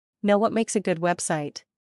Know what makes a good website?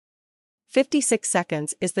 56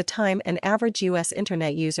 seconds is the time an average US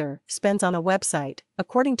internet user spends on a website,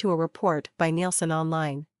 according to a report by Nielsen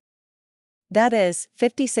Online. That is,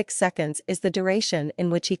 56 seconds is the duration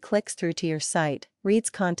in which he clicks through to your site,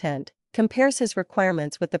 reads content, compares his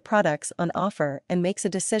requirements with the products on offer, and makes a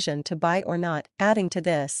decision to buy or not. Adding to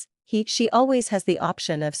this, she always has the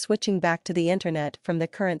option of switching back to the internet from the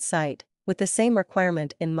current site, with the same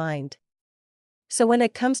requirement in mind. So when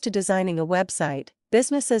it comes to designing a website,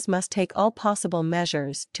 businesses must take all possible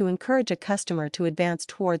measures to encourage a customer to advance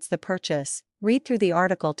towards the purchase. Read through the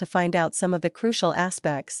article to find out some of the crucial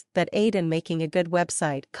aspects that aid in making a good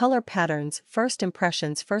website. Color patterns. First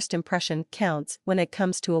impressions. First impression counts when it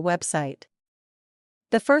comes to a website.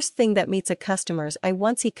 The first thing that meets a customer's eye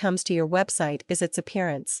once he comes to your website is its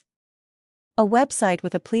appearance. A website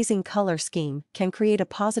with a pleasing color scheme can create a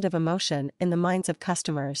positive emotion in the minds of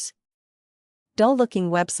customers. Dull-looking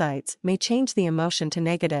websites may change the emotion to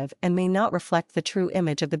negative and may not reflect the true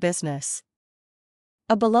image of the business.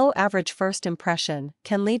 A below-average first impression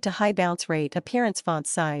can lead to high bounce rate. Appearance, font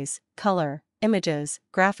size, color, images,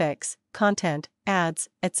 graphics, content, ads,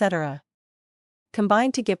 etc.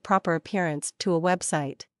 combine to give proper appearance to a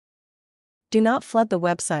website. Do not flood the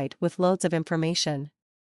website with loads of information.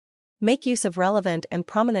 Make use of relevant and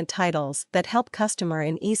prominent titles that help customer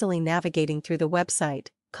in easily navigating through the website.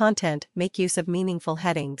 Content. Make use of meaningful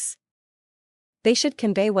headings. They should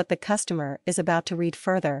convey what the customer is about to read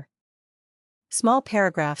further. Small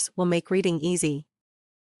paragraphs will make reading easy.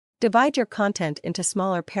 Divide your content into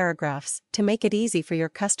smaller paragraphs to make it easy for your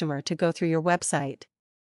customer to go through your website.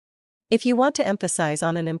 If you want to emphasize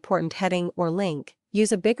on an important heading or link,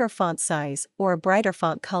 use a bigger font size or a brighter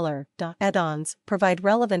font color. Add-ons provide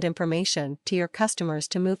relevant information to your customers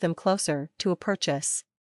to move them closer to a purchase.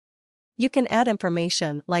 You can add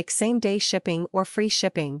information like same-day shipping or free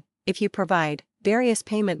shipping, if you provide various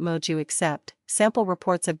payment modes you accept, sample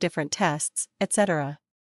reports of different tests, etc.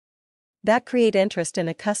 that create interest in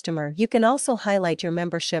a customer. You can also highlight your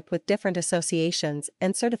membership with different associations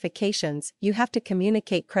and certifications. You have to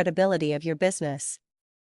communicate credibility of your business.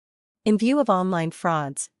 In view of online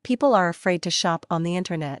frauds, people are afraid to shop on the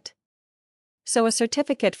internet. So a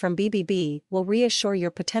certificate from BBB will reassure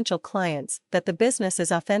your potential clients that the business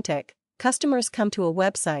is authentic. Customers come to a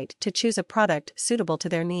website to choose a product suitable to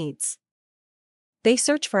their needs. They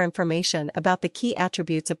search for information about the key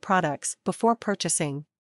attributes of products before purchasing.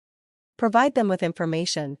 Provide them with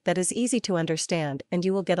information that is easy to understand and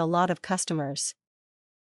you will get a lot of customers.